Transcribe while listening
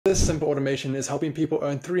This simple automation is helping people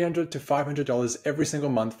earn $300 to $500 every single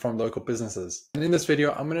month from local businesses. And in this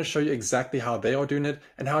video, I'm going to show you exactly how they are doing it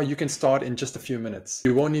and how you can start in just a few minutes.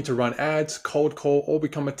 You won't need to run ads, cold call, or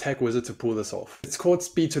become a tech wizard to pull this off. It's called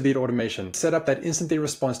speed to lead automation. Set up that instantly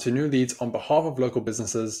responds to new leads on behalf of local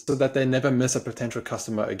businesses so that they never miss a potential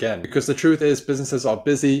customer again. Because the truth is businesses are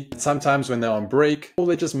busy, and sometimes when they're on break, or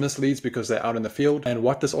they just miss leads because they're out in the field. And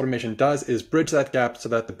what this automation does is bridge that gap so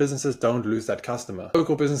that the businesses don't lose that customer.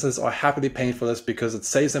 Local businesses are happily paying for this because it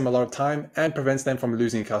saves them a lot of time and prevents them from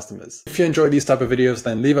losing customers. If you enjoy these type of videos,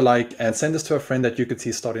 then leave a like and send this to a friend that you could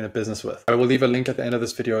see starting a business with. I will leave a link at the end of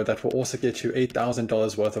this video that will also get you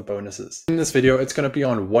 $8,000 worth of bonuses. In this video, it's going to be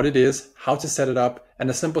on what it is, how to set it up, and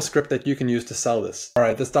a simple script that you can use to sell this.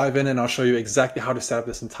 Alright, let's dive in and I'll show you exactly how to set up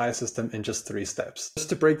this entire system in just 3 steps. Just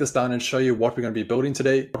to break this down and show you what we're going to be building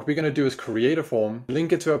today, what we're going to do is create a form,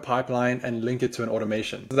 link it to a pipeline, and link it to an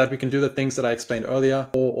automation so that we can do the things that I explained earlier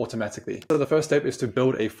or automatically. So the first step is to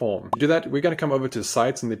build a form. To do that, we're going to come over to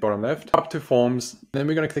Sites in the bottom left, up to Forms, then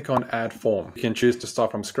we're going to click on Add Form. You can choose to start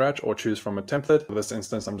from scratch or choose from a template. For this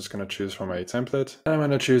instance, I'm just going to choose from a template, and I'm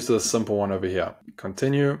going to choose the simple one over here.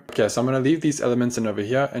 Continue. Okay, so I'm going to leave these elements in over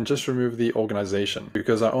here and just remove the organization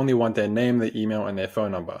because I only want their name, their email, and their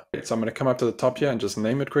phone number. So I'm going to come up to the top here and just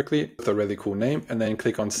name it quickly with a really cool name and then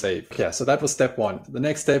click on Save. Okay, so that was step 1. The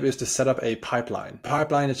next step is to set up a pipeline.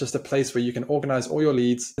 Pipeline is just a place where you can organize all your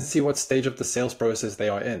leads and see what stage of the sales process they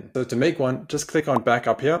are in. So to make one, just click on back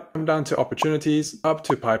up here, come down to Opportunities, up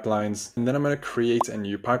to Pipelines, and then I'm going to create a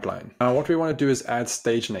new pipeline. Now what we want to do is add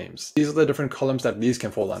stage names. These are the different columns that these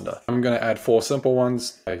can fall under. I'm going to add 4 simple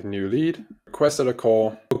ones, like new lead, requested a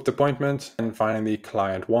call, booked appointment, and finally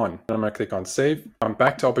client 1. Then I'm going to click on Save. I'm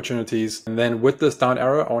back to Opportunities, and then with this down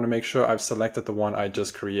arrow, I want to make sure I've selected the one I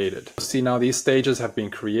just created. See, now these stages have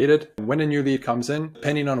been created, and when a new lead comes in,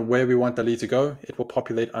 depending on where we want the lead to go, it will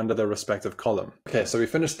populate under the respective column. Okay, so we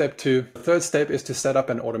finished step 2. The third step is to set up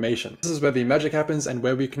an automation. This is where the magic happens and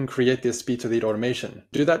where we can create this speed to lead automation.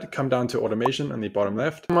 To do that, come down to Automation in the bottom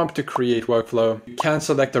left, come up to Create Workflow. You can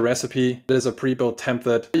select a recipe. There's a pre-built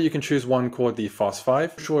template. You can choose one called the Fast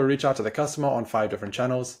 5, which will reach out to the customer on 5 different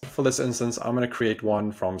channels. For this instance, I'm going to create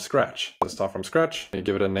one from scratch. Let's start from scratch. You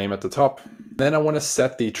give it a name at the top. Then I want to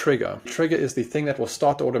set the trigger. Trigger is the thing that will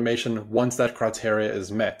start the automation once that criteria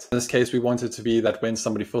is met. In this case, we want it to be that when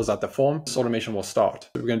somebody fills out the form, this automation will start.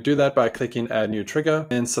 So we're going to do that by clicking Add New Trigger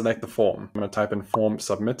and select the form. I'm going to type in Form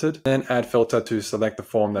Submitted, then Add Filter to select the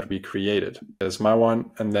form that we created. There's my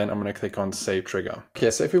one, and then I'm going to click on Save Trigger.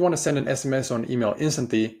 Okay, so if we want to send an SMS or an email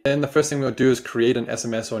instantly, then the first thing we'll do is create an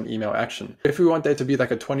SMS or an email action. If we want there to be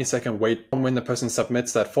like a 20-second wait from when the person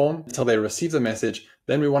submits that form until they receive the message,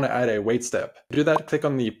 then we want to add a wait step. To do that, click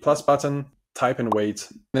on the plus button, type in wait,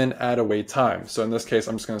 then add a wait time. So in this case,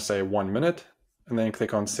 I'm just going to say 1 minute. And then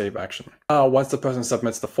click on Save Action. Now, once the person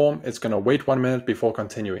submits the form, it's going to wait 1 minute before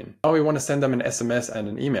continuing. Now we want to send them an SMS and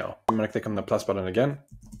an email. I'm going to click on the plus button again,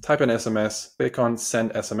 type in SMS, click on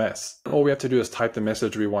Send SMS. All we have to do is type the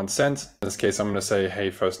message we want sent. In this case, I'm going to say, hey,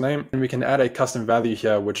 first name. And we can add a custom value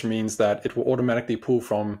here, which means that it will automatically pull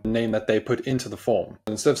from the name that they put into the form.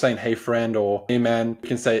 Instead of saying, hey, friend, or hey, man, we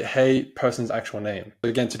can say, hey, person's actual name. So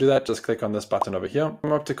again, to do that, just click on this button over here,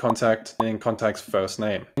 come up to contact, and then contact's first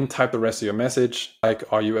name. And type the rest of your message, like,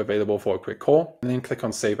 are you available for a quick call? And then click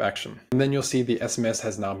on Save Action. And then you'll see the SMS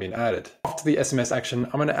has now been added. After the SMS action,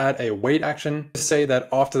 I'm going to add a wait action to say that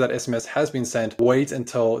after that SMS has been sent, wait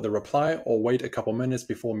until the reply or wait a couple minutes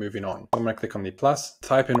before moving on. I'm going to click on the plus,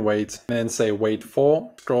 type in wait, and then say wait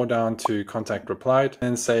for, scroll down to contact replied,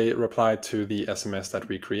 and say reply to the SMS that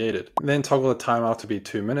we created. And then toggle the timeout to be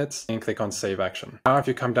 2 minutes and click on Save Action. Now if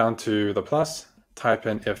you come down to the plus, type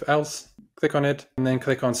in if else, click on it, and then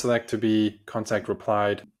click on select to be contact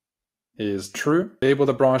replied is true. Enable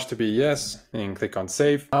the branch to be yes, and click on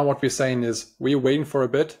save. Now what we're saying is we're waiting for a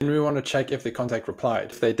bit and we want to check if the contact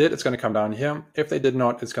replied. If they did, it's going to come down here. If they did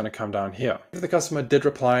not, it's going to come down here. If the customer did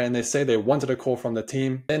reply and they say they wanted a call from the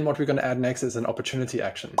team, then what we're going to add next is an opportunity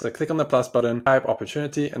action. So click on the plus button, type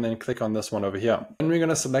opportunity, and then click on this one over here. Then we're going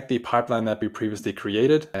to select the pipeline that we previously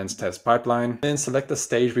created and test pipeline. Then select the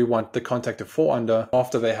stage we want the contact to fall under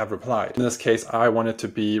after they have replied. In this case, I want it to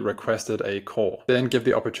be requested a call. Then give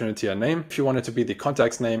the opportunity a name. If you want it to be the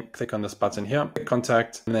contact's name, click on this button here, click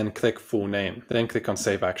contact, and then click full name. Then click on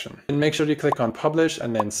Save Action. And make sure you click on Publish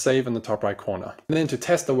and then Save in the top right corner. And then to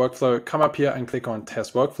test the workflow, come up here and click on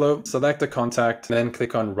Test Workflow, select the contact, then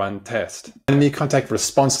click on Run Test. And the contact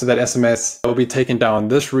response to that SMS will be taken down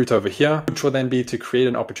this route over here, which will then be to create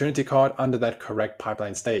an opportunity card under that correct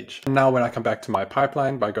pipeline stage. And now when I come back to my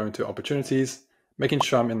pipeline by going to Opportunities, making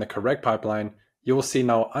sure I'm in the correct pipeline, you will see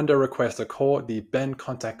now under request a call, the Ben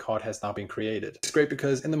contact card has now been created. It's great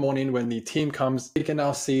because in the morning when the team comes, you can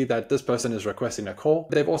now see that this person is requesting a call.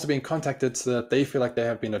 They've also been contacted so that they feel like they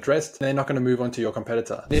have been addressed. And they're not going to move on to your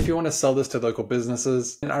competitor. And if you want to sell this to local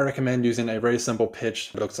businesses, then I recommend using a very simple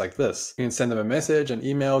pitch that looks like this. You can send them a message, an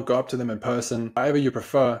email, go up to them in person, however you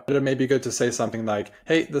prefer. But it may be good to say something like,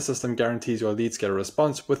 hey, the system guarantees your leads get a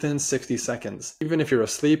response within 60 seconds, even if you're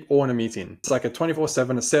asleep or in a meeting. It's like a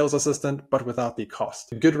 24/7 sales assistant, but without the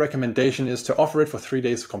cost. A good recommendation is to offer it for 3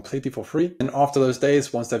 days completely for free. And after those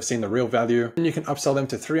days, once they've seen the real value, then you can upsell them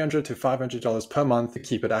to $300 to $500 per month to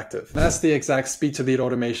keep it active. And that's the exact speed to lead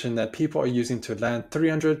automation that people are using to land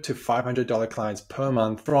 $300 to $500 clients per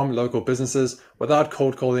month from local businesses without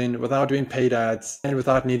cold calling, without doing paid ads, and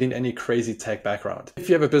without needing any crazy tech background. If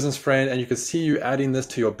you have a business friend and you can see you adding this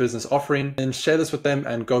to your business offering, then share this with them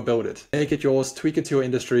and go build it. Make it yours, tweak it to your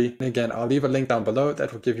industry. And again, I'll leave a link down below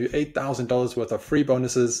that will give you $8,000 worth of free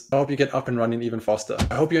bonuses to help you get up and running even faster.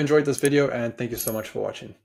 I hope you enjoyed this video and thank you so much for watching.